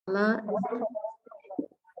الله.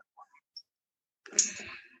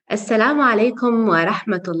 السلام عليكم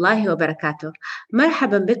ورحمة الله وبركاته.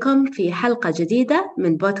 مرحبا بكم في حلقة جديدة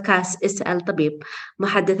من بودكاست اسأل طبيب.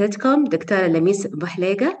 محدثتكم دكتورة لميس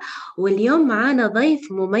بوحليقة، واليوم معانا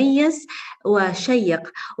ضيف مميز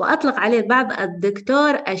وشيق، وأطلق عليه البعض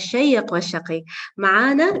الدكتور الشيق والشقي.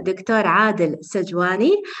 معانا دكتور عادل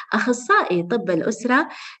سجواني، أخصائي طب الأسرة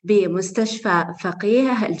بمستشفى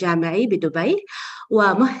فقيه الجامعي بدبي،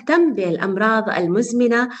 ومهتم بالأمراض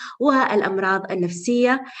المزمنة والأمراض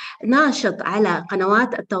النفسية، ناشط على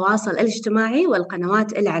قنوات التواصل الاجتماعي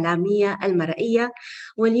والقنوات الإعلامية المرئية.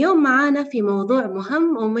 واليوم معانا في موضوع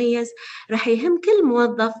مهم ومميز رح يهم كل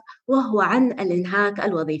موظف، وهو عن الإنهاك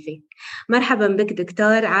الوظيفي. مرحبا بك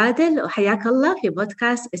دكتور عادل، وحياك الله في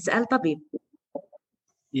بودكاست اسأل طبيب.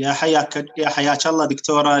 يا حياك الله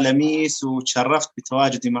دكتورة لميس، وتشرفت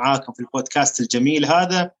بتواجدي معاكم في البودكاست الجميل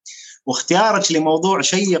هذا، واختيارك لموضوع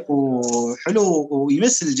شيق وحلو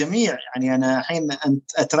ويمس الجميع. يعني أنا الحين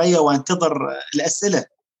أتريا وأنتظر الأسئلة.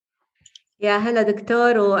 يا هلا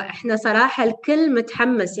دكتور، وإحنا صراحة الكل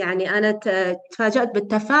متحمس. يعني أنا تفاجأت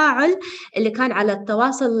بالتفاعل اللي كان على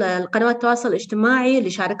التواصل، القنوات التواصل الاجتماعي اللي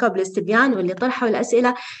شاركوا بالاستبيان واللي طرحوا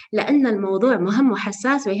الأسئلة، لأن الموضوع مهم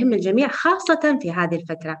وحساس ويهم الجميع خاصة في هذه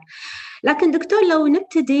الفترة. لكن دكتور، لو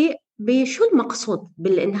نبتدي بشو المقصود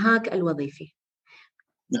بالإنهاك الوظيفي؟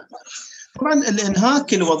 طبعا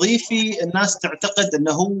الإنهاك الوظيفي الناس تعتقد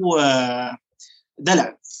أنه هو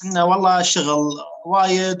دلع، انه والله الشغل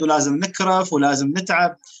وايد ولازم نكرف ولازم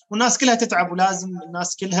نتعب، والناس كلها تتعب ولازم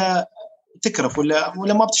الناس كلها تكرف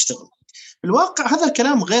ولا ما بتشتغل. في الواقع هذا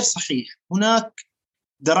الكلام غير صحيح. هناك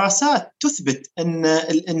دراسات تثبت ان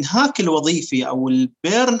الانهاك الوظيفي او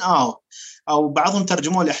البيرن اوت، او بعضهم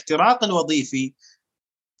ترجموه الاحتراق الوظيفي،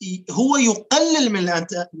 هو يقلل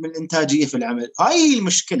من الانتاجيه في العمل. هاي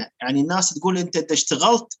المشكله. يعني الناس تقول انت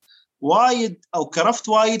اشتغلت وايد او كرفت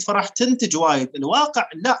وايد فراح تنتج وايد. الواقع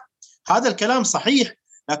لا، هذا الكلام صحيح،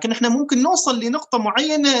 لكن احنا ممكن نوصل لنقطه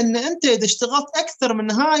معينه ان انت اذا اشتغلت اكثر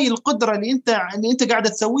من هاي القدره اللي انت قاعده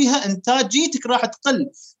تسويها، انتاجيتك راح تقل،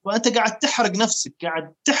 وانت قاعد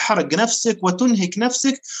تحرق نفسك وتنهك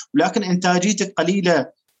نفسك، ولكن انتاجيتك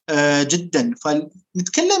قليله جدا.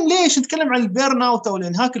 فنتكلم ليش نتكلم عن البيرن اوت او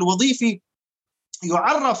الانهاك الوظيفي.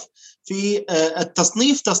 يعرف في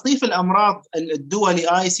تصنيف الامراض الدولي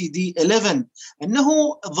ICD-11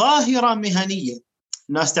 انه ظاهره مهنيه.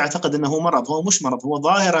 الناس تعتقد انه مرض، هو مش مرض، هو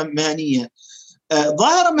ظاهره مهنيه.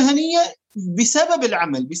 ظاهره مهنيه بسبب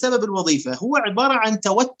العمل، بسبب الوظيفه. هو عباره عن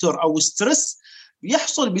توتر او ستريس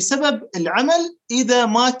يحصل بسبب العمل اذا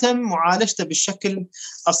ما تم معالجته بالشكل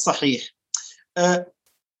الصحيح.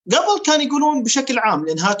 قبل كان يقولون بشكل عام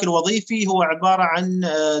الانهاك الوظيفي هو عباره عن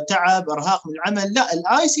تعب، ارهاق من العمل. لا،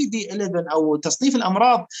 ICD-11 او تصنيف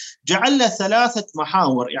الامراض جعل له 3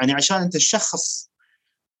 محاور. يعني عشان انت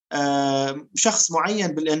شخص معين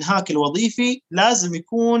بالانهاك الوظيفي لازم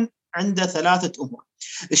يكون عنده 3 امور.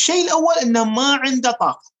 الشيء الاول انه ما عنده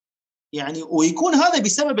طاقه، يعني ويكون هذا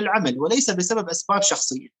بسبب العمل وليس بسبب اسباب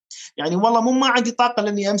شخصيه. يعني والله ما عندي طاقه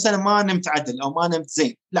لاني مثلا ما نمت عدل او ما نمت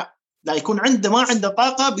زين، لا يكون ما عنده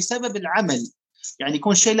طاقة بسبب العمل. يعني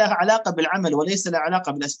يكون شيء له علاقة بالعمل وليس له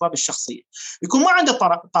علاقة بالأسباب الشخصية. يكون ما عنده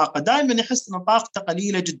طاقة، دائما يحس أن طاقته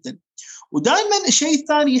قليلة جدا. ودائما الشيء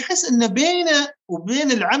الثاني يحس أن بينه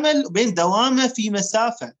وبين العمل وبين دوامه في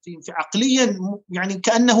مسافة، في عقليا، يعني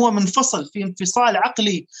كأنه هو منفصل، في انفصال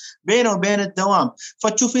عقلي بينه وبين الدوام.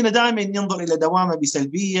 فتشوفينه دائما ينظر إلى دوامه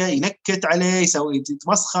بسلبية، ينكت عليه،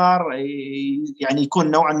 يتمسخر، يعني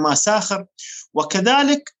يكون نوعا ما ساخر،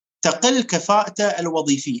 وكذلك تقل كفاءته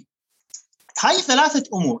الوظيفية. هاي 3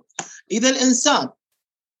 أمور. إذا الإنسان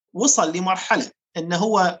وصل لمرحلة أنه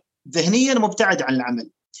هو ذهنيا مبتعد عن العمل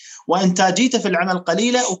وإنتاجيته في العمل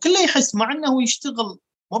قليلة، وكله يحس مع أنه يشتغل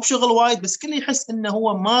مو بشغل وايد، بس كله يحس أنه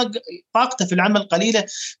هو ما طاقته في العمل قليلة،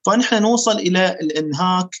 فنحن نوصل إلى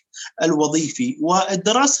الإنهاك الوظيفي.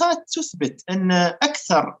 والدراسات تثبت أن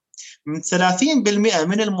أكثر من 30%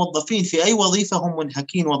 من الموظفين في أي وظيفة هم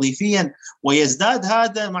منهكين وظيفيا، ويزداد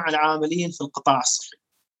هذا مع العاملين في القطاع الصحي.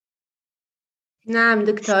 نعم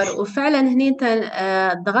دكتور، وفعلا هني انت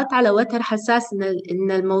ضغطت على وتر حساس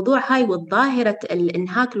ان الموضوع هاي والظاهرة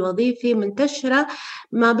الانهاك الوظيفي منتشرة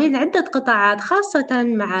ما بين عدة قطاعات، خاصة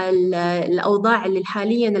مع الاوضاع اللي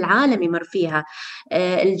حاليا العالم يمر فيها.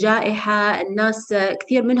 الجائحة، الناس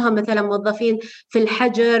كثير منهم مثلا موظفين في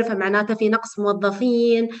الحجر، فمعناته في نقص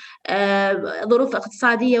موظفين، ظروف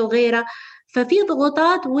اقتصادية وغيرها. ففي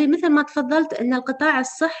ضغوطات، ومثل ما تفضلت أن القطاع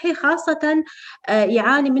الصحي خاصة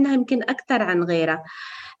يعاني منها يمكن أكثر عن غيره.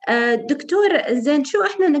 دكتور زين، شو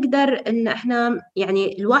إحنا نقدر إن إحنا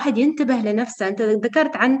يعني الواحد ينتبه لنفسه؟ أنت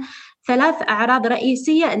ذكرت عن ثلاث أعراض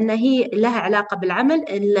رئيسية أن هي لها علاقة بالعمل: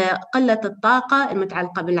 قلة الطاقة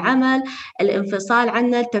المتعلقة بالعمل، الانفصال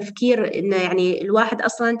عنه، التفكير إنه يعني الواحد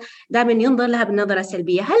أصلا دائما ينظر لها بنظرة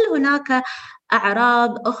سلبية. هل هناك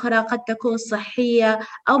أعراض أخرى قد تكون صحية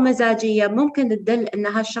أو مزاجية ممكن تدل أن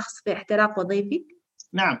هذا الشخص في احتراق وظيفي؟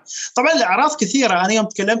 نعم، طبعا الأعراض كثيرة. أنا يوم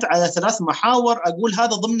تكلمت على 3 محاور أقول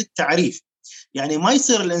هذا ضمن التعريف. يعني ما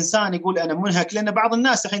يصير الإنسان يقول أنا منهك، لأن بعض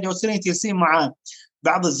الناس الحين جالسين مع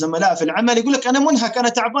بعض الزملاء في العمل يقول لك أنا منهك، أنا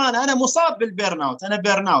تعبان، أنا مصاب بالبيرن أوت، أنا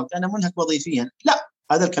بيرن أوت، أنا منهك وظيفيا. لا،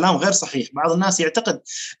 هذا الكلام غير صحيح. بعض الناس يعتقد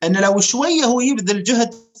أن لو شوية هو يبذل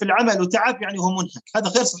جهد في العمل وتعب يعني هو منهك. هذا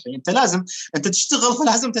غير صحيح. أنت تشتغل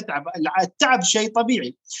فلازم تتعب. التعب شيء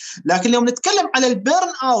طبيعي. لكن لو نتكلم على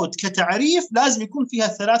البيرن أوت كتعريف لازم يكون فيها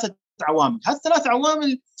 3 عوامل. هذه ال3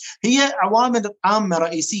 عوامل هي عوامل عامة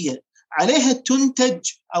رئيسية عليها تنتج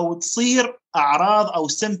أو تصير أعراض أو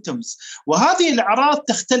سيمتومز. وهذه الأعراض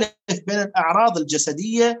تختلف بين الأعراض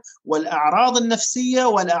الجسدية والأعراض النفسية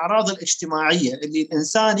والأعراض الاجتماعية اللي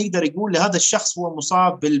الإنسان يقدر يقول لهذا الشخص هو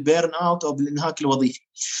مصاب بالبيرن أوت أو بالإنهاك الوظيفي.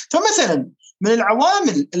 فمثلا من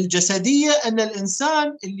العوامل الجسدية أن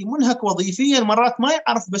الإنسان اللي منهك وظيفيا مرات ما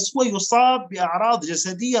يعرف، بس هو يصاب بأعراض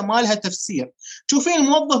جسدية ما لها تفسير. تشوفين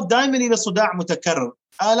الموظف دائما إلى صداع متكرر،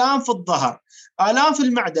 آلام في الظهر، آلام في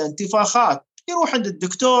المعدة، انتفاخات، يروح عند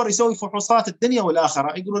الدكتور يسوي فحوصات الدنيا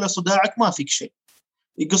والآخرة، يقولوا له صداعك ما فيك شيء.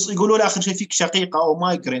 يقولوا له آخر شيء فيك شقيقة أو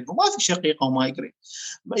مايجرين، وما في شقيقة أو مايجرين.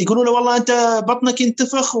 يقولوا له والله أنت بطنك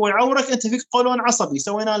ينتفخ ويعورك، أنت فيك قولون عصبي،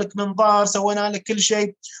 سوينا لك منظار، سوينا لك كل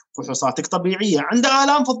شيء، فحوصاتك طبيعية. عنده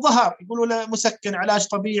آلام في الظهر، يقولوا له مسكن، علاج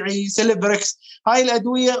طبيعي، سيلبريكس، هاي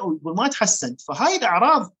الأدوية، ويقول ما تحسنت. فهاي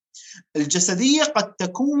الأعراض الجسدية قد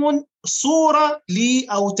تكون صورة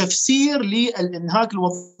أو تفسير للإنهاك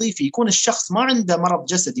الوظيفي. يكون الشخص ما عنده مرض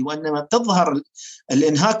جسدي، وإنما تظهر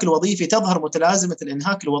الإنهاك الوظيفي، تظهر متلازمة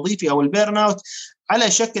الإنهاك الوظيفي أو البيرن أوت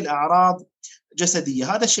على شكل أعراض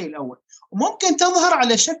جسدية. هذا الشيء الأول. وممكن تظهر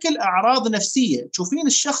على شكل أعراض نفسية. تشوفين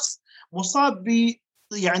الشخص مصاب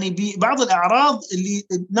يعني ببعض الأعراض اللي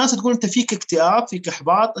الناس تقول أنت فيك اكتئاب، فيك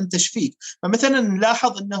إحباط، أنت شفيك. فمثلا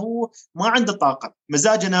نلاحظ أنه ما عنده طاقة،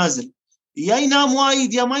 مزاجه نازل، يا ينام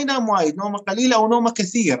وايد يا ما ينام وايد، نومه قليل أو نومه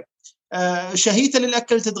كثير، شهيته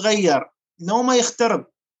للأكل تتغير، نومه يخترب،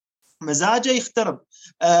 مزاجه يخترب،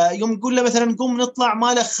 يوم يقول له مثلا قوم نطلع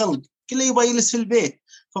ما له خلق، كله يبغى يجلس في البيت.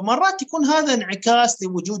 فمرات يكون هذا انعكاس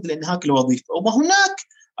لوجود الإنهاك الوظيفي. وهناك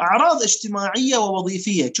أعراض اجتماعية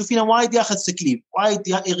ووظيفية. تشوفينه وايد ياخذ سكليب، وايد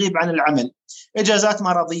يغيب عن العمل، إجازات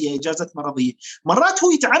مرضية. مرات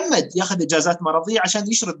هو يتعمد ياخذ إجازات مرضية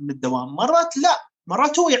عشان يشرد من الدوام، مرات لا،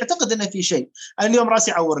 مرات هو يعتقد أنه في شيء. اليوم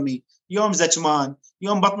راسي عورني، يوم زكمان،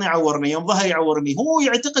 يوم بطني عورني، يوم ظهري عورني. هو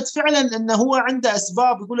يعتقد فعلا أنه هو عنده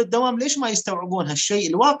أسباب. يقول الدوام ليش ما يستوعبون هالشيء؟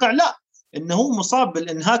 الواقع لا، انه مصاب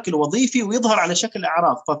بالانهاك الوظيفي ويظهر على شكل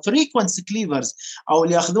اعراض. ففريكونس كليفرز او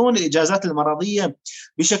اللي ياخذون الاجازات المرضيه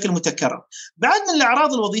بشكل متكرر. بعد من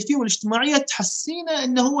الاعراض الوظيفيه والاجتماعيه تحسينه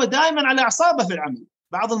انه هو دائما على اعصابه في العمل.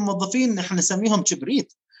 بعض الموظفين نحن نسميهم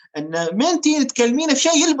كبريت، ان من تيجي تكلمينه في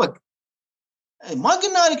شيء يلبق. ما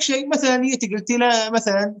قلنا لك شيء، مثلا جيتي قلتي له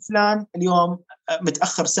مثلا فلان اليوم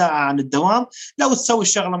متاخر ساعه عن الدوام، لو تسوي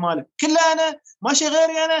الشغله مالك كلها انا ماشي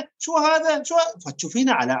غيري انا، شو هذا شو،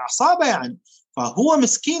 فتشوفينه على اعصابه يعني. فهو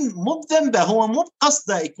مسكين مو بذنبه، هو مو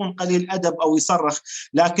بقصده يكون قليل ادب او يصرخ،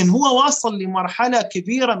 لكن هو واصل لمرحله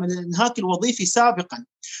كبيره من الانهاك الوظيفي سابقا.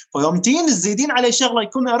 فيوم تين تزيدين عليه شغله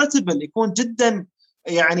يكون ارتبل، يكون جدا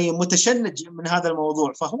يعني متشنج من هذا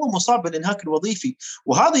الموضوع، فهو مصاب بالانهاك الوظيفي.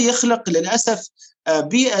 وهذا يخلق للاسف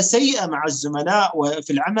بيئه سيئه مع الزملاء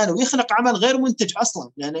وفي العمل، ويخلق عمل غير منتج اصلا.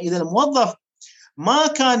 لان اذا الموظف ما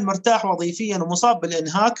كان مرتاح وظيفيا ومصاب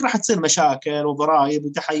بالانهاك راح تصير مشاكل وضرائب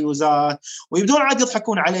وتحيزات، ويبدون عاد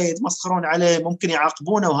يضحكون عليه، يتمسخرون عليه، ممكن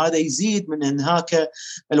يعاقبونه، وهذا يزيد من انهاكه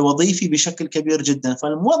الوظيفي بشكل كبير جدا.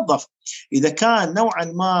 فالموظف اذا كان نوعا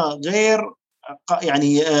ما غير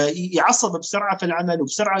يعني يعصب بسرعه في العمل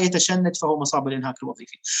وبسرعه يتشنج، فهو مصاب بالانهاك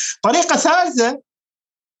الوظيفي. طريقه ثالثه،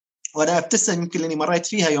 وانا ابتسم يمكن لاني مريت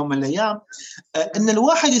فيها يوم من الايام، ان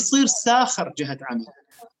الواحد يصير ساخر جهه عمل،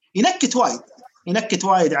 ينكت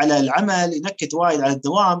وايد على العمل، ينكت وايد على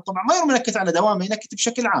الدوام. طبعا ما يرمي ينكت على دوامه، ينكت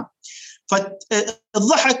بشكل عام.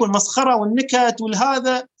 فالضحك والمسخره والنكت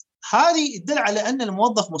والهذا، هذه تدل على ان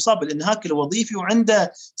الموظف مصاب بالانهاك الوظيفي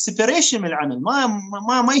وعنده سيبريشن من العمل،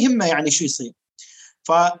 ما يهمه يعني شو يصير.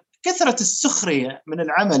 فكثره السخريه من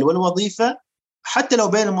العمل والوظيفه حتى لو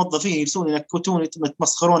بين الموظفين يجلسون ينكتون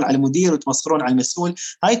يتمسخرون على المدير ويتمسخرون على المسؤول،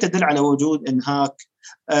 هاي تدل على وجود انهاك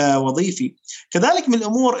وظيفي. كذلك من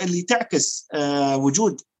الامور اللي تعكس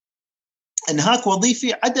وجود انهاك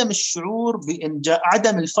وظيفي عدم الشعور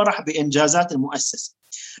عدم الفرح بانجازات المؤسسه.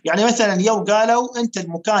 يعني مثلا قالوا انت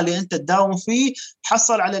المكان اللي انت تداوم فيه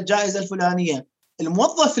حصل على الجائزه الفلانيه،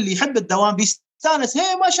 الموظف اللي يحب الدوام بيستانس،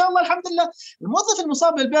 هي ما شاء الله الحمد لله. الموظف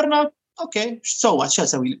المصاب بالبيرن اوت اوكي ايش سوى، شو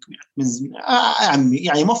اسوي لك يعني من عمي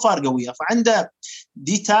يعني مو فارقه وياه، فعنده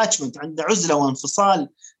ديتاتشمنت، عنده عزله وانفصال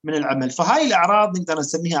من العمل. فهاي الاعراض نقدر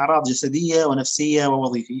نسميها اعراض جسديه ونفسيه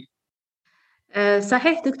ووظيفيه.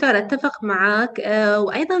 صحيح دكتور، أتفق معك.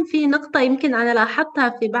 وأيضا في نقطة يمكن أنا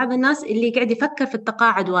لاحظتها في بعض الناس اللي قاعد يفكر في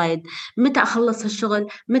التقاعد وايد، متى أخلص الشغل،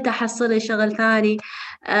 متى أحصل لي شغل ثاني.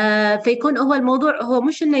 فيكون هو الموضوع هو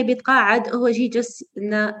مش إنه يبي يتقاعد، هو شيء جس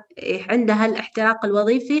إنه عنده هالاحتراق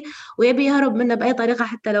الوظيفي ويبي يهرب منه بأي طريقة،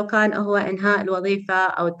 حتى لو كان هو إنهاء الوظيفة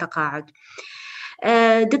أو التقاعد.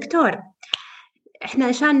 دكتور، احنا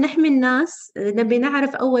عشان نحمي الناس نبي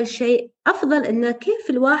نعرف اول شيء افضل انه كيف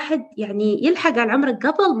الواحد يعني يلحق على العمر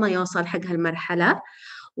قبل ما يوصل حق هالمرحلة،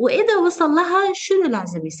 واذا وصل لها شنو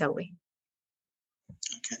لازم يسوي.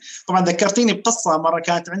 طبعا ذكرتيني بقصه مره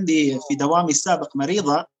كانت عندي في دوامي السابق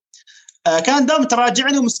مريضه، كان دام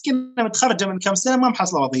تراجعني ومسكينه متخرجه من كم سنه ما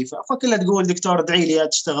محصله وظيفه، فكلها تقول دكتور ادعي لي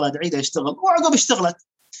تشتغل، ادعي لي اشتغل. وعقب اشتغلت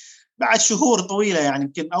بعد شهور طويله يعني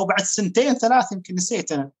يمكن، او بعد سنتين ثلاث يمكن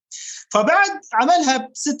نسيت انا. فبعد عملها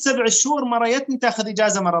بست سبع شهور مره جتني تاخذ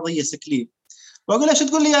اجازه مرضيه سكليف، واقول له شو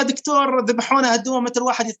تقول لي يا دكتور ذبحونا هالدوام مثل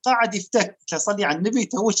واحد يتقاعد يفتك. صلي على النبي،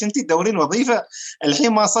 توش انت تدورين وظيفه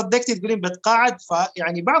الحين ما صدقتي تقولين بتقاعد.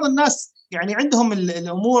 فيعني بعض الناس يعني عندهم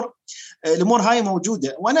الامور هاي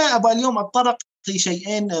موجوده. وانا ابغى اليوم اتطرق في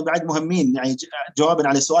شيئين بعد مهمين، يعني جوابا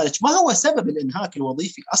على سؤالك ما هو سبب الانهاك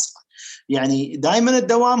الوظيفي اصلا. يعني دائما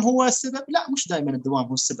الدوام هو السبب؟ لا، مش دائما الدوام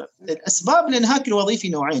هو السبب. الاسباب الانهاك الوظيفي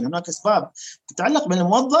نوعين، هناك اسباب تتعلق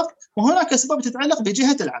بالموظف وهناك اسباب تتعلق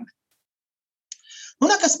بجهه العمل.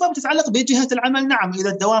 هناك أسباب تتعلق بجهة العمل، نعم، إذا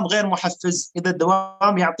الدوام غير محفز، إذا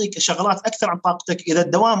الدوام يعطيك شغلات أكثر عن طاقتك، إذا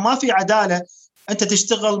الدوام ما في عدالة، أنت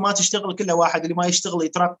تشتغل ما تشتغل كل واحد، اللي ما يشتغل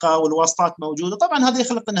يترقى والواسطات موجودة، طبعا هذا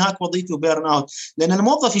يخلق انهاك وظيفي وبيرن اوت، لأن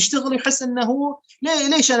الموظف يشتغل يحس أنه هو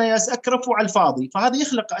ليش أنا أكرفه على الفاضي، فهذا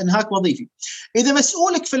يخلق انهاك وظيفي. إذا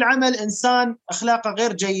مسؤولك في العمل إنسان أخلاقه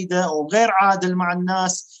غير جيدة وغير عادل مع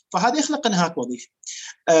الناس، فهذا يخلق انهاك وظيفي.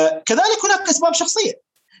 كذلك هناك أسباب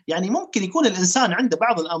شخصية، يعني ممكن يكون الإنسان عنده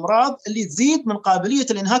بعض الأمراض اللي تزيد من قابلية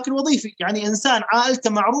الإنهاك الوظيفي، يعني إنسان عائلته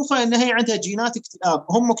معروفة أنها هي عندها جينات اكتئاب،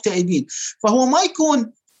 هم مكتئبين، فهو ما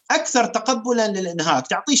يكون أكثر تقبلا للإنهاك،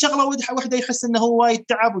 تعطيه شغلة واحدة يحس أنه هو وايد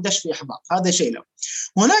تعب ودش في إحباط، هذا شيء له.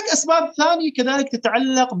 هناك أسباب ثانية كذلك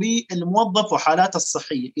تتعلق بالموظف وحالاته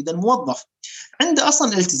الصحية. إذا الموظف عنده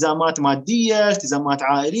أصلا التزامات مادية، التزامات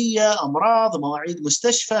عائلية، أمراض، مواعيد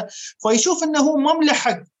مستشفى، فيشوف أنه هو ما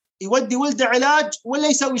ملحق يودي ولده علاج ولا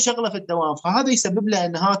يسوي شغله في الدوام، فهذا يسبب له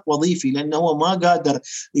انهاك وظيفي، لانه هو ما قادر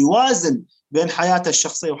يوازن بين حياته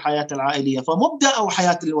الشخصيه وحياته العائليه، فمبدا او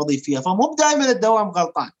حياته الوظيفيه، فمو دائما الدوام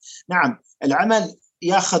غلطان. نعم العمل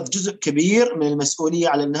ياخذ جزء كبير من المسؤوليه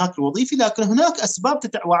على الانهاك الوظيفي، لكن هناك اسباب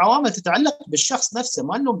وعوامل تتعلق بالشخص نفسه،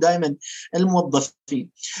 ما انهم دائما الموظفين.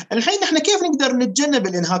 الحين نحن كيف نقدر نتجنب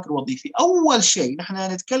الانهاك الوظيفي؟ اول شيء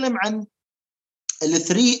نحن نتكلم عن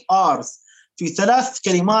الثري ارز، في ثلاث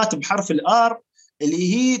كلمات بحرف الآر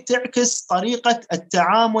اللي هي تعكس طريقة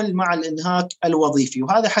التعامل مع الإنهاك الوظيفي،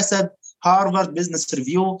 وهذا حسب هارفارد بزنس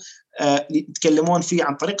ريفيو يتكلمون فيه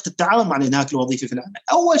عن طريقة التعامل مع الإنهاك الوظيفي في العمل.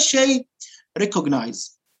 أول شيء recognize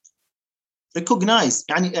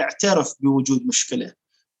يعني اعترف بوجود مشكلة.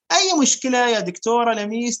 أي مشكلة يا دكتورة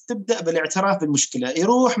لميس تبدأ بالاعتراف بالمشكلة.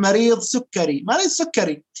 يروح مريض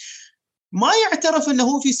سكري ما يعترف انه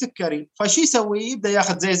هو في سكري، فشي يسوي؟ يبدا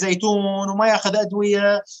ياخذ زي زيتون وما ياخذ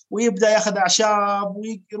ادويه، ويبدا ياخذ اعشاب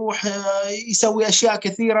ويروح يسوي اشياء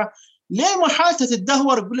كثيره، ليه ما حالته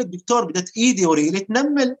تتدهور؟ يقول لك دكتور بدت ايدي وريلي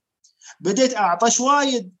تنمل، بديت اعطش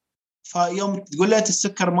وايد. فيوم تقول له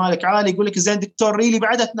السكر مالك عالي، يقول لك زين دكتور ريلي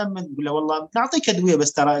بعدها تنمل، يقول له والله نعطيك ادويه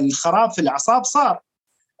بس ترى الخراب في الاعصاب صار،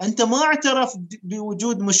 انت ما اعترف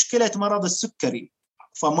بوجود مشكله مرض السكري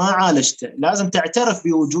فما عالجته. لازم تعترف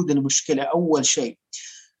بوجود المشكلة أول شيء.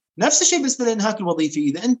 نفس الشيء بالنسبة للإنهاك الوظيفي،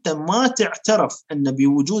 إذا أنت ما تعترف أن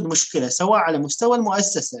بوجود مشكلة سواء على مستوى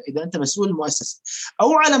المؤسسة إذا أنت مسؤول المؤسسة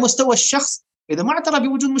أو على مستوى الشخص، إذا ما اعترف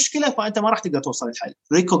بوجود مشكلة فأنت ما راح تقدر توصل للحل.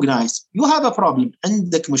 recognize you have a problem،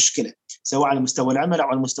 عندك مشكلة سواء على مستوى العمل أو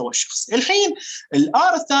على المستوى الشخصي. الحين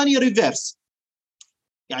الآر الثاني reverse،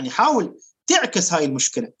 يعني حاول تعكس هاي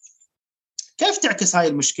المشكلة. كيف تعكس هاي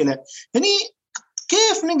المشكلة؟ يعني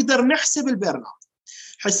كيف نقدر نحسب البيرن اوت؟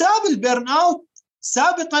 حساب البيرن اوت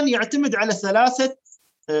سابقا يعتمد على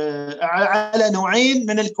على نوعين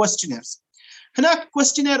من الكويستشنيرز. هناك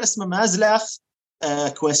كويستشنير اسمه مازلاخ،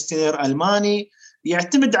 كويستشنير الماني،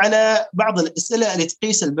 يعتمد على بعض الأسئلة اللي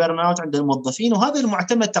تقيس البيرن اوت عند الموظفين، وهذا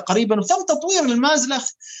المعتمد تقريبا، وتم تطوير المازلخ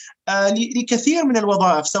لكثير من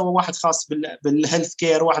الوظائف، سوى واحد خاص بالهيلث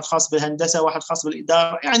كير، واحد خاص بالهندسة، واحد خاص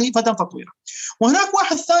بالإدارة، يعني فتم تطويره. وهناك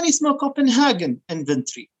واحد ثاني اسمه كوبنهاجن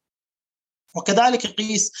انفنتوري، وكذلك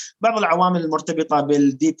يقيس بعض العوامل المرتبطة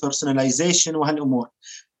بالدي بيرسوناليزيشن وهالأمور.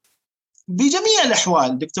 بجميع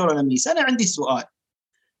الأحوال دكتورة لميس، أنا عندي سؤال: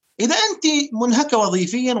 إذا أنت منهكة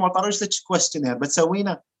وظيفيا وطرجتك كويستشنير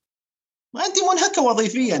بتسوينه؟ ما أنت منهكة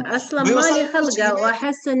وظيفيا اصلا مالي خلقه،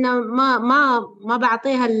 واحس انه ما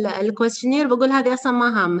بعطيها الكويشنير، بقول هذه اصلا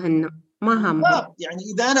ما هامهن، ما هامها. يعني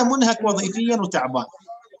اذا انا منهك وظيفيا وتعبان،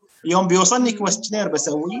 يوم بيوصلني كويستشنير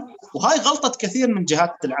بسويه. وهاي غلطه كثير من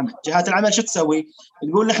جهات العمل. جهات العمل شو تسوي؟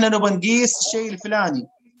 تقول نحن نبغى نقيس الشيء الفلاني،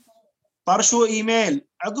 طرشوا ايميل،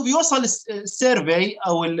 عقب يوصل السيرفي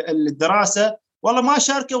او الدراسه، والله ما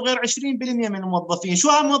شاركوا غير 20% من الموظفين. شو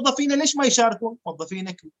هالموظفين ليش ما يشاركوا؟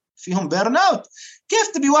 موظفينك فيهم بيرن اوت. كيف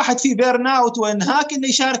تبي واحد فيه بيرن اوت وانهاك انه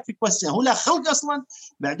يشارك في كويستشن؟ هو لا خلق اصلا.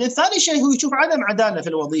 بعدين ثاني شيء هو يشوف عدم عداله في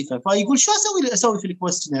الوظيفه، فيقول شو اسوي في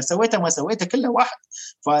الكويستشن؟ سويته ما سويته كله واحد.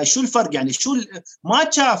 فشو الفرق يعني؟ ما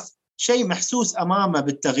شاف شيء محسوس امامه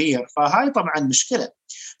بالتغيير. فهاي طبعا مشكله.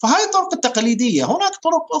 فهاي الطرق التقليديه. هناك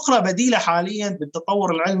طرق اخرى بديله حاليا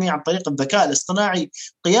بالتطور العلمي عن طريق الذكاء الاصطناعي،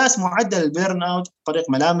 قياس معدل البيرن اوت عن طريق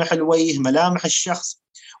ملامح الوجه، ملامح الشخص.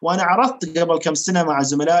 وانا عرضت قبل كم سنه مع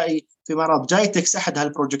زملائي في معرض جايتكس احد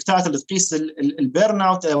هالبروجكتات اللي تقيس البيرن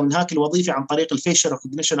اوت او الانهاك الوظيفي عن طريق الفيشل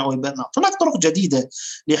ريكوجنيشن او البيرن اوت. هناك طرق جديده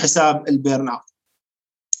لحساب البيرن اوت،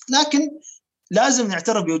 لكن لازم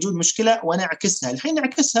نعترف بوجود مشكله ونعكسها. الحين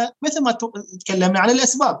نعكسها مثل ما تكلمنا عن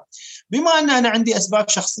الاسباب. بما ان انا عندي اسباب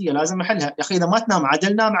شخصيه لازم احلها. يا اخي اذا ما تنام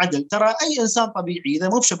عدل نام عدل. ترى اي انسان طبيعي اذا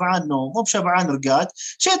مو بشبعان نوم، مو بشبعان رقاد،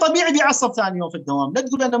 شيء طبيعي بيعصب ثاني يوم في الدوام. لا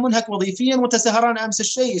تقول انا منهك وظيفيا وانت سهران امس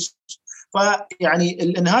الشيء. فيعني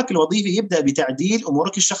الانهاك الوظيفي يبدا بتعديل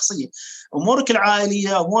امورك الشخصيه، امورك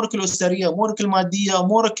العائليه، امورك الاسريه، امورك الماديه،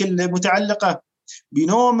 امورك المتعلقه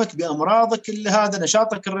بنومك، بامراضك، هذا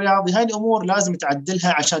نشاطك الرياضي. هاي الامور لازم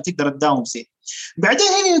تعدلها عشان تقدر تداوم زين. بعدين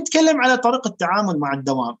هنا نتكلم على طريقه التعامل مع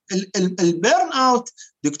الدوام. البيرن اوت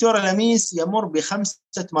دكتوره لميس يمر ب5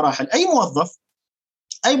 مراحل.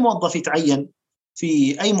 اي موظف يتعين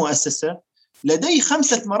في اي مؤسسه لديه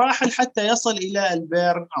 5 مراحل حتى يصل الى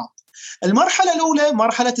البيرن اوت. المرحله الاولى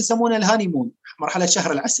مرحله يسمونها الهانيمون، مرحله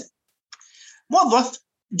شهر العسل. موظف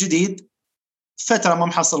جديد فتره ما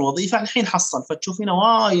محصل وظيفه، الحين حصل، فتشوفينه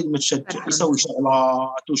وايد متشجع، يسوي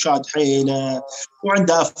شغلات وشاد حيله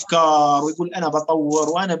وعنده افكار ويقول انا بطور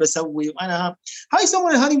وانا بسوي وانا هاي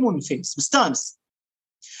يسمونها الهانيمون فيز، مستانس.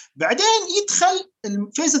 بعدين يدخل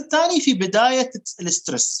الفيز الثاني في بدايه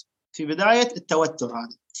الاسترس، في بدايه التوتر.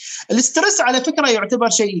 هذا الاسترس على فكره يعتبر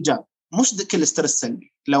شيء ايجابي، مش كل استرس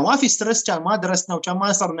سلبي. لو ما في استرس كان ما درسنا، وكان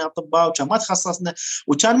ما صرنا اطباء، وكان ما تخصصنا،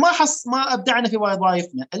 وكان ما ابدعنا في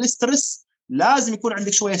وظائفنا. الاسترس لازم يكون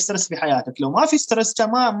عندك شويه ستريس في حياتك. لو ما في ستريس كان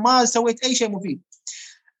ما سويت اي شيء مفيد.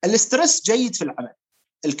 الاسترس جيد في العمل.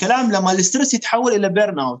 الكلام لما الاسترس يتحول الى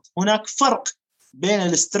بيرن اوت، هناك فرق بين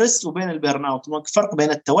الاسترس وبين البيرن اوت، هناك فرق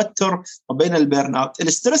بين التوتر وبين البيرن اوت.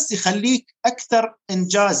 الاسترس يخليك اكثر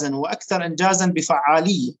انجازا واكثر انجازا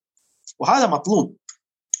بفعاليه، وهذا مطلوب.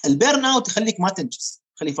 البيرن اوت يخليك ما تنجز،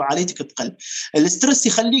 يخلي فعاليتك تقل. الاسترس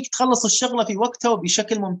يخليك تخلص الشغله في وقتها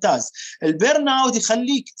وبشكل ممتاز. البيرن اوت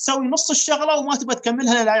يخليك تسوي نص الشغله وما تبغى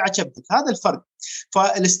تكملها لا يعجبك. هذا الفرق.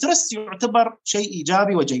 فالاسترس يعتبر شيء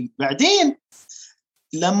ايجابي وجيد. بعدين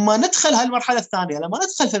لما ندخل هالمرحله الثانيه، لما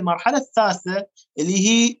ندخل في المرحله الثالثه اللي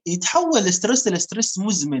هي يتحول الاسترس الى ستريس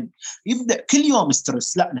مزمن، يبدا كل يوم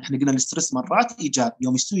ستريس. لا، نحن قلنا الاسترس مرات ايجابي،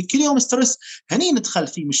 يوم يستوي كل يوم ستريس هني ندخل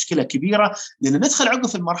في مشكله كبيره، لان ندخل عقب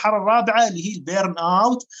في المرحله الرابعه اللي هي البيرن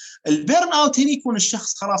اوت. البيرن اوت هني يكون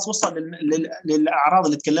الشخص خلاص وصل للاعراض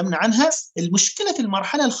اللي تكلمنا عنها. المشكله في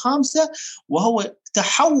المرحله الخامسه وهو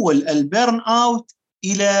تحول البيرن اوت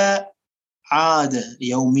الى عاده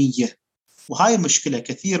يوميه. وهاي المشكلة،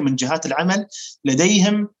 كثير من جهات العمل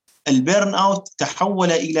لديهم البيرن اوت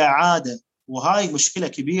تحول إلى عادة، وهاي مشكلة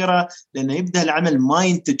كبيرة، لأنه يبدأ العمل ما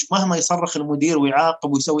ينتج مهما يصرخ المدير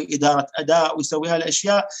ويعاقب ويسوي إدارة أداء ويسوي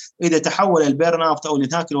هالأشياء. إذا تحول البيرن اوت أو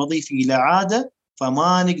الانهاك الوظيفي إلى عادة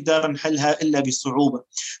فما نقدر نحلها إلا بصعوبة.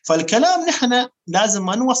 فالكلام نحن لازم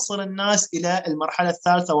ما نوصل الناس إلى المرحلة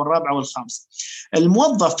الثالثة والرابعة والخامسة.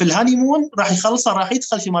 الموظف في الهانيمون راح يخلصها، راح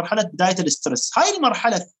يدخل في مرحلة بداية الاسترس. هاي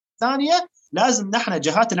المرحلة الثانية لازم نحن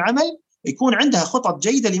جهات العمل يكون عندها خطط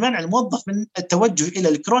جيدة لمنع الموظف من التوجه إلى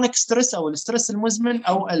الكرونيك ستريس أو الستريس المزمن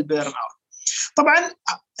أو البيرن اوت. طبعا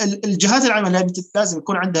الجهات العمل لازم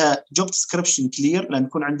يكون عندها جوب ديسكريبشن كلير، لازم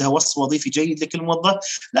يكون عندها وصف وظيفي جيد لكل موظف.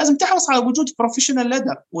 لازم تحرص على وجود بروفيشنال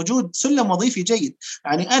ليدر، وجود سلم وظيفي جيد.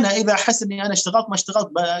 يعني انا اذا احس اني انا اشتغلت ما اشتغلت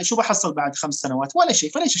شو بحصل بعد 5 سنوات؟ ولا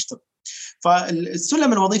شيء، فليش اشتغل؟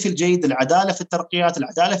 فالسلم الوظيفي الجيد، العداله في الترقيات،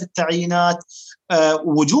 العداله في التعيينات،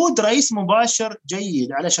 وجود رئيس مباشر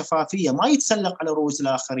جيد على شفافيه، ما يتسلق على رؤوس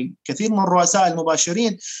الاخرين. كثير من الرؤساء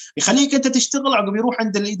المباشرين يخليك انت تشتغل، عقب يروح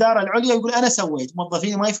عند الاداره العليا يقول انا سويت،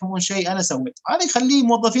 موظفيني ما يفهمون شيء، انا سويت. هذا يخلي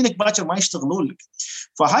موظفينك باكر ما يشتغلون لك.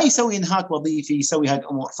 فهاي يسوي انهاك وظيفي، يسوي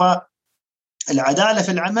هالامور. العدالة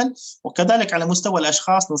في العمل، وكذلك على مستوى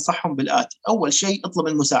الأشخاص ننصحهم بالآتي: أول شيء اطلب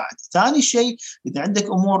المساعدة. ثاني شيء إذا عندك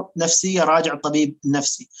أمور نفسية راجع الطبيب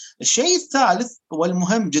النفسي. الشيء الثالث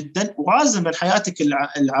والمهم جدا، وازن بين حياتك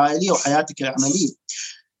العائلية وحياتك العملية.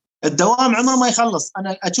 الدوام عمره ما يخلص.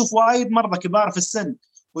 أنا أشوف وايد مرضى كبار في السن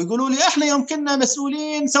ويقولوا لي احنا يوم كنا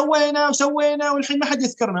مسؤولين سوينا وسوينا والحين ما حد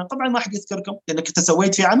يذكرنا. طبعا ما حد يذكركم لانك انت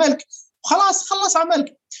سويت في عملك وخلاص، خلص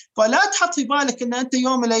عملك. فلا تحط في بالك ان انت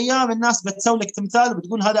يوم من الايام الناس بتسوي لك تمثال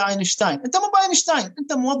وبتقول هذا اينشتاين. انت مو باينشتاين،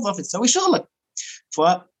 انت موظف تسوي شغلك.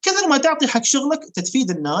 فكثر ما تعطي حق شغلك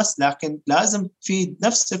تفيد الناس، لكن لازم تفيد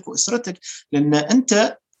نفسك واسرتك، لان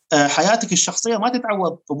انت حياتك الشخصيه ما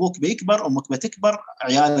تتعوض. ابوك بيكبر، امك بتكبر،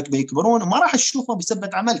 عيالك بيكبرون، وما راح تشوفهم بسبه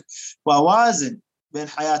عملك. فوازن بين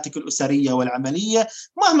حياتك الاسريه والعمليه.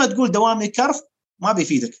 مهما تقول دوامي كرف ما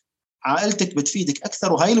بيفيدك، عائلتك بتفيدك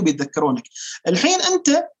اكثر، وهاي اللي بيتذكرونك. الحين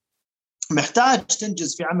انت محتاج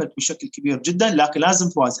تنجز في عملك بشكل كبير جدا، لكن لازم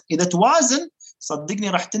توازن. اذا توازن صدقني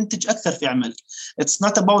راح تنتج اكثر في عملك. It's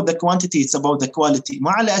not about the quantity, it's about the quality.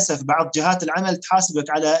 مع الاسف بعض جهات العمل تحاسبك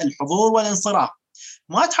على الحضور والانصراف،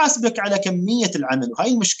 ما تحاسبك على كمية العمل،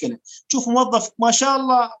 وهي المشكلة. تشوف موظف ما شاء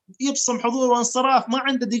الله يبصم حضور وانصراف، ما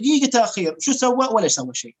عنده دقيقة تأخير، شو سوى؟ ولا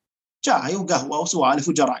سوى شيء، شاي وقهوة وسوالف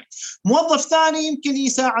وجرايد. موظف ثاني يمكن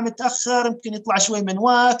ساعة متأخر، يمكن يطلع شوي من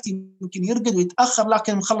وقت، يمكن يرقد ويتأخر،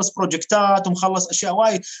 لكن مخلص بروجكتات ومخلص أشياء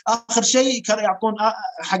وايد. آخر شيء يعطون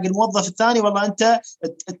حق الموظف الثاني والله أنت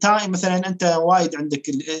مثلا أنت وايد عندك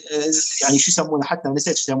يعني شو يسمونه، حتى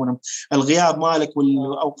نسيت شو يسمونه، الغياب مالك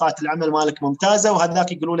والأوقات العمل مالك ممتازة،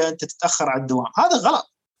 وهذاك يقولوا له أنت تتأخر على الدوام. هذا غلط.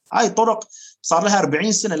 هاي طرق صار لها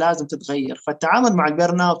 40 سنة لازم تتغير. فالتعامل مع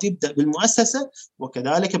البيرن اوت يبدأ بالمؤسسة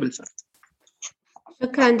وكذلك بالفرد.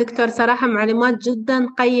 شكرا دكتور، صراحة معلومات جدا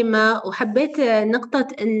قيمة، وحبيت نقطة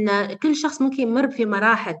أن كل شخص ممكن يمر في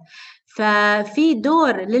مراحل، ففي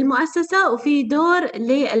دور للمؤسسة وفي دور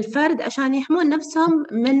للفرد عشان يحمون نفسهم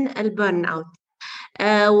من البيرن اوت.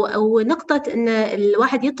 ونقطة أن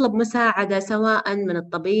الواحد يطلب مساعدة سواء من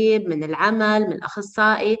الطبيب، من العمل، من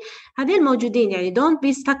الأخصائي، هذين الموجودين، يعني don't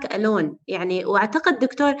be stuck alone. يعني وأعتقد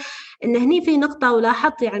دكتور أن هني في نقطة،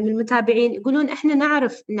 ولاحظت يعني من المتابعين يقولون إحنا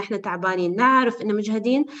نعرف أن إحنا تعبانين، نعرف أن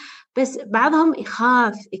مجهدين، بس بعضهم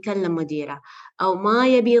يخاف يكلم مديره، أو ما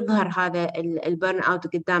يبي يظهر هذا البرن أوت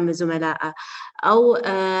قدام زملائه، أو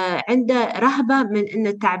عنده رهبة من أن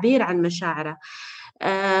التعبير عن مشاعره.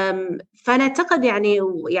 فأنا أعتقد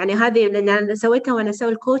يعني هذه لأن أنا سويتها وأنا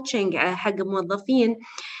أسوي الكوتشنج حق موظفين،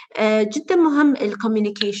 جدا مهم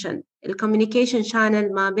الكوميونيكيشن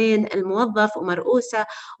شانل ما بين الموظف ومرؤوسه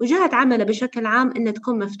وجهة عمله بشكل عام إنها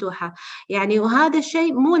تكون مفتوحة. يعني وهذا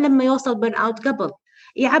الشيء مو لما يوصل بيرن أوت، قبل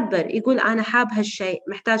يعبر، يقول أنا حاب هالشيء،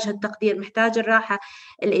 محتاج هالتقدير، محتاج الراحة،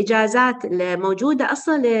 الإجازات الموجودة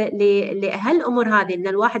أصلا لهالأمور هذه، إن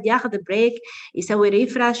الواحد ياخذ بريك، يسوي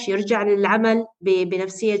ريفرش، يرجع للعمل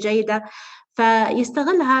بنفسية جيدة،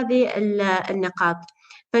 فيستغل هذه النقاط.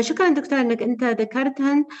 فشكرا دكتور أنك أنت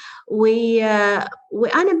ذكرتهن.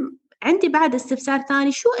 وأنا عندي بعد استفسار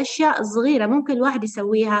ثاني، شو أشياء صغيرة ممكن الواحد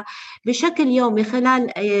يسويها بشكل يومي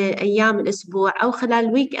خلال أيام الأسبوع أو خلال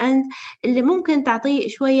الويك أند، اللي ممكن تعطيه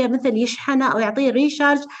شوية مثل يشحنه أو يعطيه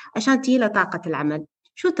ريشارج عشان تجيله طاقة العمل؟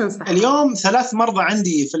 شو تنصح؟ اليوم 3 مرضى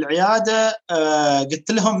عندي في العيادة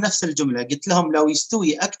قلت لهم نفس الجملة، قلت لهم لو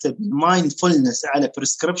يستوي أكتب مايندفولنس على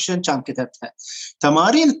بريسكريبشن كان كتبتها.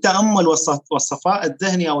 تمارين التأمل والصفاء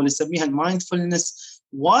الذهني أو اللي نسميها المايندفولنس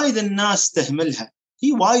وايد الناس تهملها،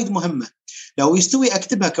 هي وايد مهمة. لو يستوي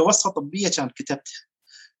أكتبها كوصفة طبية كان كتبتها.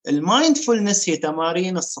 المايندفولنس هي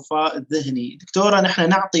تمارين الصفاء الذهني. دكتورة نحن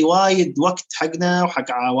نعطي وايد وقت حقنا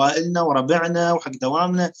وحق عوائلنا وربعنا وحق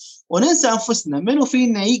دوامنا وننسى أنفسنا. منو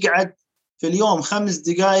فينا يقعد في اليوم 5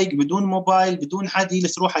 دقائق بدون موبايل، بدون حد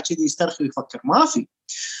يجلس روحه كذي يسترخي ويفكر؟ ما في.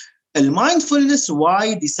 المايندفولنس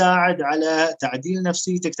وايد يساعد على تعديل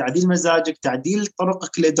نفسيتك، تعديل مزاجك، تعديل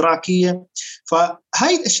طرقك الإدراكية.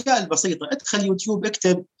 فهاي الأشياء البسيطة. ادخل يوتيوب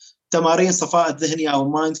اكتب تمارين صفاء الذهني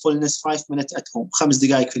أو mindfulness 5 minutes at home، 5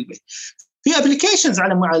 دقائق في البيت. في ابلكيشنز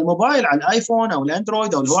على الموبايل، على الايفون او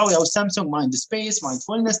الاندرويد او الهواوي او السامسونج، مايند سبيس،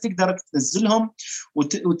 مايندفولنس، تقدر تنزلهم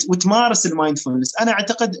وتمارس المايندفولنس. انا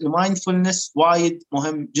اعتقد المايندفولنس وايد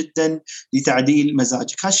مهم جدا لتعديل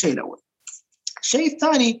مزاجك، هالشيء الاول. الشيء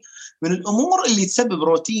الثاني من الامور اللي تسبب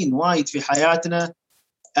روتين وايد في حياتنا،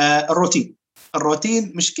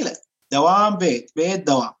 الروتين مشكله، دوام بيت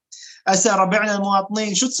دوام. هسه ربعنا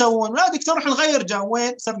المواطنين شو تسوون؟ لا دكتور احنا نغير جو.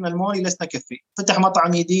 وين صرنا؟ المول لسنا كافيه، فتح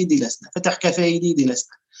مطعم جديد لسنا، فتح كافيه جديد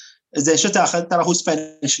لسنا. زين شو تاخذ؟ ترى هو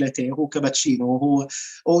سبانيش لاتيه، هو كابتشينو،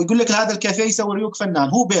 ويقول لك هذا الكافيه يسوي ريوق فنان،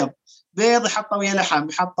 هو بيض يحطه ويا لحم،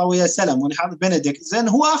 يحطه ويا سلم، ويحط بندك. زين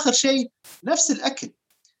هو اخر شيء نفس الاكل.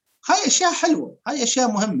 هاي اشياء حلوه، هاي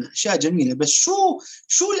اشياء مهمه، اشياء جميله، بس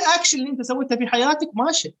شو الاكشن اللي انت سويته في حياتك؟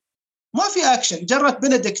 ماشي، ما في اكشن. جربت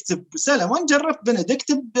بندكت بسلم، وين جربت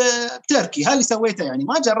بندكت بتركي؟ هاي اللي سويته يعني،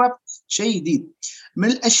 ما جربت شيء جديد.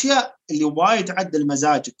 من الاشياء اللي وايد تعدل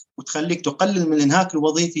مزاجك وتخليك تقلل من الانهاك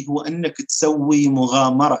الوظيفي هو انك تسوي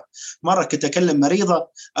مغامره. مره كنت اكلم مريضه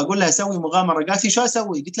اقول لها سوي مغامره، قالت لي شو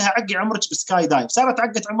اسوي؟ قلت لها عقي عمرك بسكاي دايف. صارت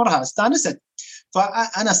عقت عمرها، استانست.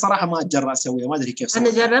 فانا الصراحه ما اتجرأ اسويها، ما ادري كيف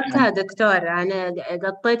أنا سويتها جربتها يعني. دكتور، أنا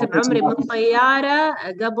قطيت بعمري من طيارة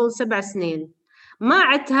قبل 7 سنين، ما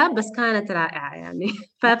عدتها بس كانت رائعة يعني.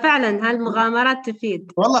 ففعلا هالمغامرات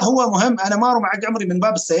تفيد. والله هو مهم. انا ما اروح معك عمري من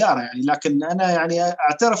باب السياره يعني، لكن انا يعني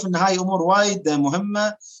اعترف ان هاي امور وايد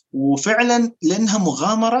مهمه، وفعلا لانها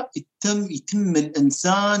مغامره يتم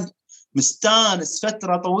الانسان مستانس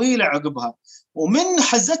فتره طويله عقبها، ومن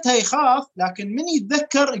حزتها يخاف، لكن من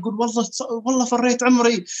يتذكر يقول والله فريت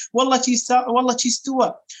عمري، والله شي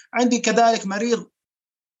استوى. عندي كذلك مريض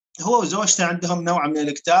هو وزوجته عندهم نوع من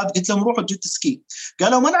الاكتئاب، قلت لهم روحوا جيت سكي.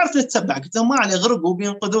 قالوا ما نعرف نتسبح. قلت لهم ما عليه، غرقوا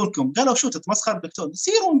بينقذونكم. قالوا شو تتمسخر دكتور؟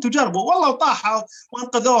 سيروا انتم جربوا. والله وطاحوا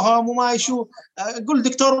وانقذوهم وما يشو. اقول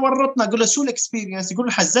دكتور ورطنا. اقول له شو الاكسبيرينس؟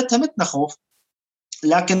 يقول حزتها متنا خوف،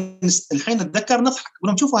 لكن الحين نتذكر نضحك. اقول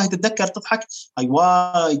لهم شوفوا هاي تتذكر تضحك، هاي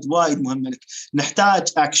وايد مهمه لك.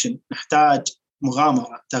 نحتاج اكشن، نحتاج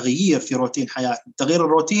مغامره، تغيير في روتين حياتنا. تغيير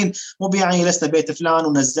الروتين مو بيعني لسنا بيت فلان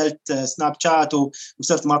ونزلت سناب شات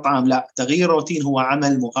وصرت مطعم، لا، تغيير الروتين هو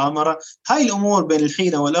عمل مغامره. هاي الامور بين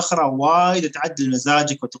الحين والاخرى وايد تعدل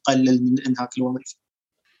مزاجك وتقلل من الانهاك الوظيفي.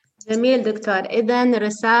 جميل دكتور. إذا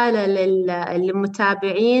رسالة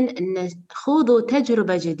للمتابعين إن خوضوا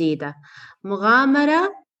تجربة جديدة،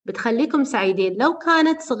 مغامرة بتخليكم سعيدين، لو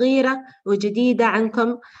كانت صغيرة وجديدة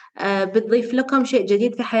عنكم، بتضيف لكم شيء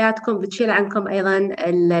جديد في حياتكم، بتشيل عنكم أيضا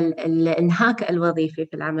الإنهاك الوظيفي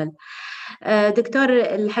في العمل. دكتور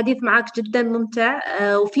الحديث معك جدا ممتع،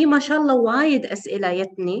 وفي ما شاء الله وايد أسئلة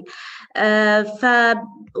جتني،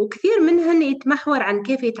 وكثير منهن يتمحور عن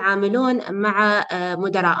كيف يتعاملون مع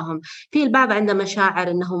مدرائهم. في البعض عنده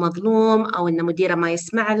مشاعر أنه مظلوم، أو أن مديره ما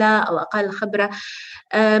يسمع له، أو أقل خبرة.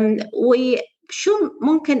 وشو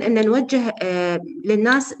ممكن أن نوجه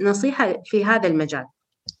للناس نصيحة في هذا المجال؟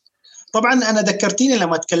 طبعا انا ذكرتيني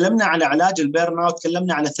لما تكلمنا على علاج البيرن اوت،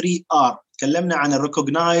 تكلمنا على 3 ار، تكلمنا عن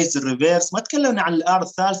الريكوجنايز، الريفيرس، ما تكلمنا عن الار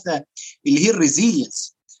الثالثه اللي هي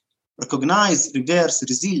الريزيلينس. ريكوجنايز، ريفيرس،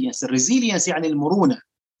 ريزيلينس. الريزيلينس يعني المرونه،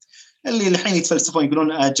 اللي الحين يتفلسفون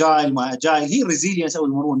يقولون اجايل ما اجايل. هي الريزيلينس او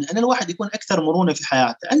المرونه، ان الواحد يكون اكثر مرونه في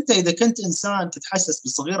حياته. انت اذا كنت انسان تتحسس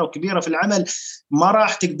بصغيره وكبيره في العمل، ما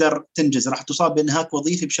راح تقدر تنجز، راح تصاب بانهاك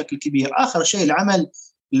وظيفي بشكل كبير. اخر شيء العمل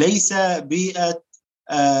ليس بيئه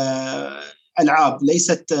العاب،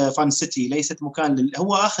 ليست فان سيتي، ليست مكان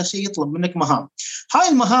هو اخر شيء يطلب منك مهام. هاي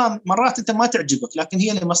المهام مرات انت ما تعجبك، لكن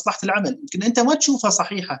هي لمصلحه العمل. يمكن انت ما تشوفها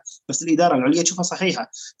صحيحه، بس الاداره العليا تشوفها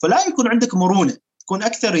صحيحه. فلا يكون عندك مرونه، تكون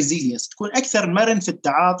اكثر ريزيلينس، تكون اكثر مرن في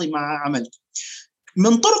التعاطي مع عملك.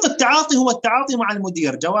 من طرق التعاطي هو التعاطي مع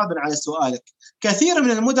المدير. جوابا على سؤالك، كثير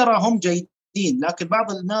من المدراء هم جيدين، لكن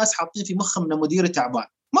بعض الناس حاطين في مخهم ان مديري تعبان.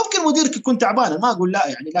 ممكن مديرك يكون تعبان، ما اقول لا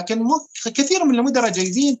يعني، لكن كثير من المدراء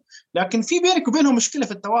جيدين، لكن في بينك وبينهم مشكله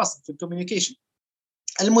في التواصل، في الكوميونيكيشن.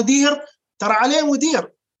 المدير ترى عليه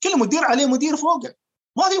مدير، كل مدير عليه مدير فوقه،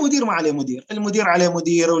 ما في مدير ما عليه مدير. المدير عليه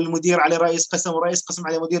مدير، والمدير عليه رئيس قسم، ورئيس قسم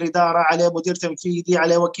عليه مدير إدارة، عليه مدير تنفيذي،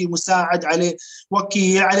 عليه وكيل مساعد، عليه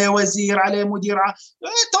وكيل، عليه وزير، عليه مدير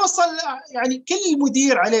توصل يعني كل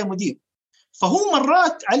مدير عليه مدير. فهو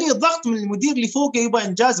مرات عليه ضغط من المدير اللي فوقه يبغى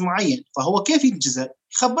إنجاز معين، فهو كيف ينجزه؟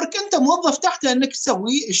 يخبرك أنت موظف تحته أنك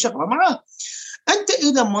تسوي الشغلة معاه. أنت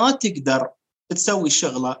إذا ما تقدر تسوي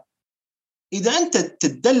الشغلة، إذا أنت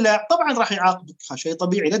تتدلع طبعا راح يعاقبك، شيء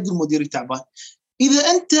طبيعي، لا تقول مديري تعبان. إذا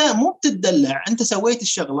أنت مو بتدلع، أنت سويت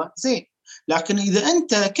الشغلة زين، لكن إذا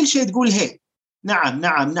أنت كل شيء تقول هي نعم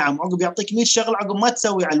نعم نعم، عقب يعطيك 100 شغل، عقب ما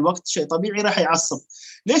تسوي على الوقت، شيء طبيعي راح يعصب.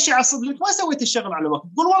 ليش يعصب؟ لك ما سويت الشغل على الوقت.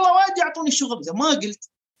 تقول والله وايد يعطوني الشغل، إذا ما قلت.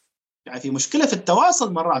 يعني في مشكلة في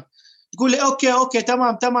التواصل مرات. تقول لي اوكي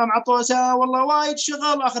تمام عطوه والله وايد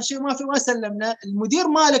شغل، اخر شيء ما في ما سلمنا. المدير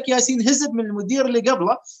مالك ياسين هزب من المدير اللي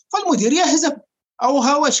قبله، فالمدير يهزب او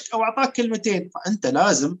هاوشك او اعطاك كلمتين، فانت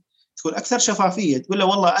لازم تكون اكثر شفافيه، تقول له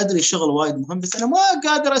والله ادري الشغل وايد مهم بس انا ما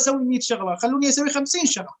قادر اسوي 100 شغله، خلوني اسوي 50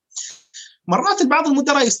 شغله. مرات بعض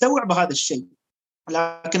المدراء يستوعب هذا الشيء،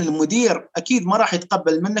 لكن المدير اكيد ما راح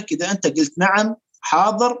يتقبل منك اذا انت قلت نعم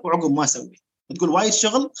حاضر وعقب ما سويت، تقول وايد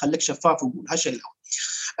شغل، خليك شفاف وقول هالشيء الاول.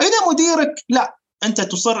 اذا مديرك لا، انت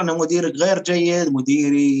تصر ان مديرك غير جيد،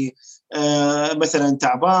 مديري مثلا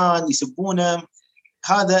تعبان يسبونه،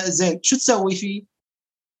 هذا زين، شو تسوي فيه؟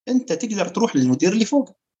 انت تقدر تروح للمدير اللي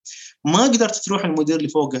فوقه. ما قدرت تروح للمدير اللي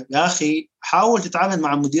فوقه، يا اخي حاول تتعامل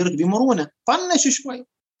مع مديرك بمرونه، طنش شوي،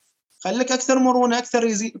 خليك اكثر مرونه، اكثر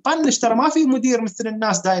يزيد، طنش، ترى ما في مدير مثل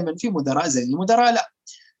الناس، دائما في مدراء زين مدراء لا.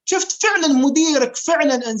 شفت فعلا مديرك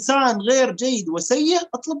فعلا انسان غير جيد وسيء،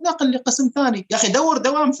 اطلب نقل لقسم ثاني، يا اخي دور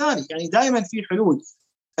دوام ثاني، يعني دائما في حلول.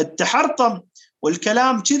 التحرطم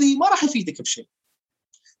والكلام كذي ما راح يفيدك بشيء.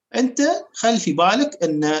 انت خل في بالك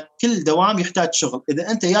ان كل دوام يحتاج شغل،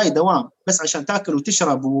 اذا انت جاي دوام بس عشان تاكل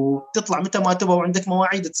وتشرب وتطلع متى ما تبغى وعندك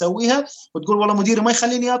مواعيد تسويها وتقول والله مديري ما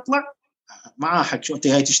يخليني اطلع، معاه حق، شو انت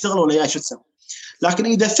جاي تشتغل ولا جاي شو تسوي؟ لكن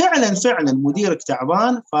اذا فعلا مديرك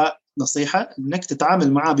تعبان، فنصيحه انك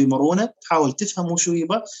تتعامل معاه بمرونه، تحاول تفهم وشو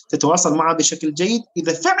يبغى، تتواصل معاه بشكل جيد.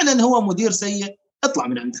 اذا فعلا هو مدير سيء اطلع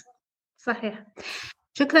من عنده. صحيح.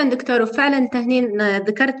 شكرا دكتور. وفعلا تهنين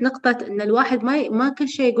ذكرت نقطة أن الواحد ما كل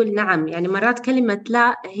شيء يقول نعم، يعني مرات كلمة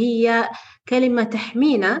لا هي كلمة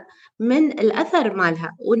تحمينا من الأثر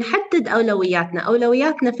مالها، ونحدد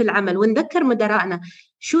أولوياتنا في العمل، ونذكر مدراءنا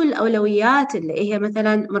شو الأولويات اللي هي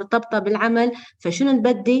مثلا مرتبطة بالعمل، فشنو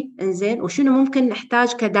نبدي إنزين وشنو ممكن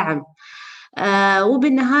نحتاج كدعم.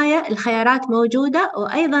 وبالنهاية الخيارات موجودة،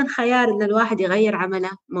 وأيضا خيار أن الواحد يغير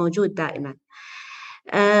عمله موجود دائما.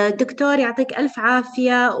 دكتور يعطيك ألف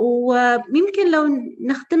عافية، ويمكن لو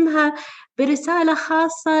نختمها برسالة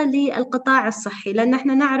خاصة للقطاع الصحي، لأن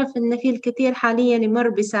احنا نعرف أن في الكثير حاليا يمر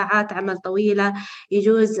بساعات عمل طويلة،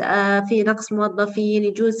 يجوز في نقص موظفين،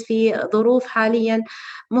 يجوز في ظروف حاليا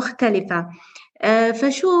مختلفة،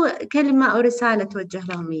 فشو كلمة أو رسالة توجه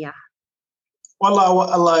لهم إياها؟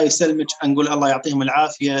 والله الله يسلمك، نقول الله يعطيهم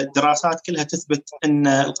العافية. الدراسات كلها تثبت أن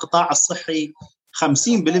القطاع الصحي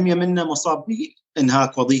 50% منه مصاب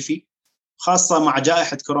بإنهاك وظيفي، خاصة مع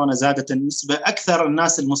جائحة كورونا زادت النسبة. أكثر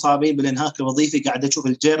الناس المصابين بالإنهاك الوظيفي، قاعد أشوف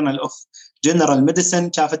الجيرنال أوف جنرال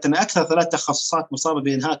ميديسن شافت أن أكثر 3 تخصصات مصابة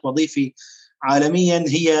بإنهاك وظيفي عالميا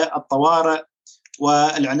هي الطوارئ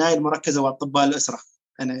والعناية المركزة وأطباء الأسرة.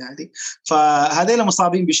 أنا يعني فهذين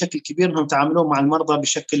مصابين بشكل كبير، انهم يتعاملون مع المرضى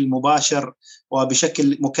بشكل مباشر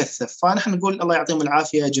وبشكل مكثف. فنحن نقول الله يعطيهم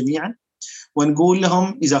العافية جميعا، ونقول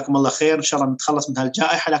لهم جزاكم الله خير، إن شاء الله نتخلص من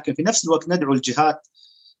هالجائحة، لكن في نفس الوقت ندعو الجهات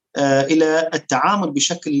إلى التعامل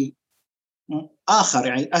بشكل آخر،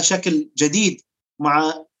 يعني شكل جديد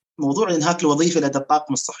مع موضوع الإنهاك الوظيفي لدى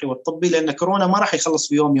الطاقم الصحي والطبي، لأن كورونا ما راح يخلص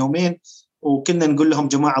في يوم يومين، وكنا نقول لهم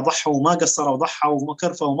جماعة ضحوا وما قصروا، ضحوا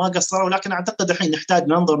وكرفوا وما قصروا. لكن أعتقد الحين نحتاج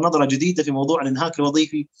ننظر نظرة جديدة في موضوع الإنهاك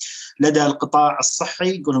الوظيفي لدى القطاع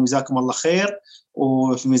الصحي. نقول لهم جزاكم الله خير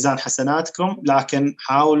وفي ميزان حسناتكم، لكن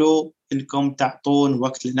حاولوا إنكم تعطون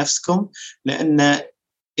وقت لنفسكم، لأن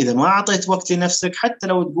إذا ما أعطيت وقت لنفسك حتى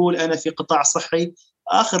لو تقول أنا في قطاع صحي،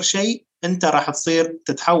 آخر شيء أنت راح تصير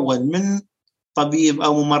تتحول من طبيب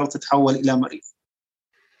أو ممرض تتحول إلى مريض.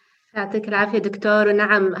 يعطيك العافية دكتور.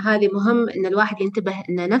 ونعم هذه مهم أن الواحد ينتبه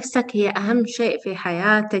أن نفسك هي أهم شيء في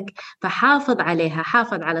حياتك، فحافظ عليها،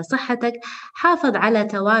 حافظ على صحتك، حافظ على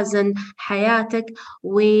توازن حياتك،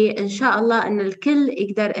 وإن شاء الله أن الكل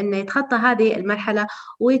يقدر أنه يتخطى هذه المرحلة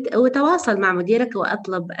وتواصل مع مديرك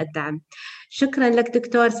وأطلب الدعم. شكرا لك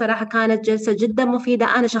دكتور، صراحة كانت جلسة جدا مفيدة،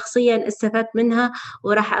 أنا شخصيا استفدت منها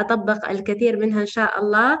وراح أطبق الكثير منها إن شاء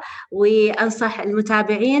الله، وأنصح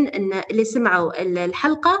المتابعين أن اللي سمعوا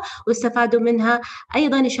الحلقة واستفادوا منها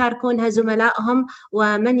أيضا يشاركونها زملائهم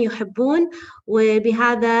ومن يحبون.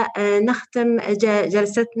 وبهذا نختم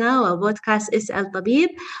جلستنا وبودكاست اسأل طبيب،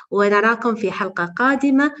 ونراكم في حلقة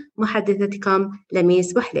قادمة. محدثتكم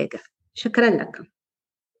لميس بوحليقة. شكرا لكم.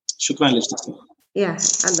 شكرا لك دكتور. يا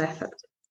الله يحفظك.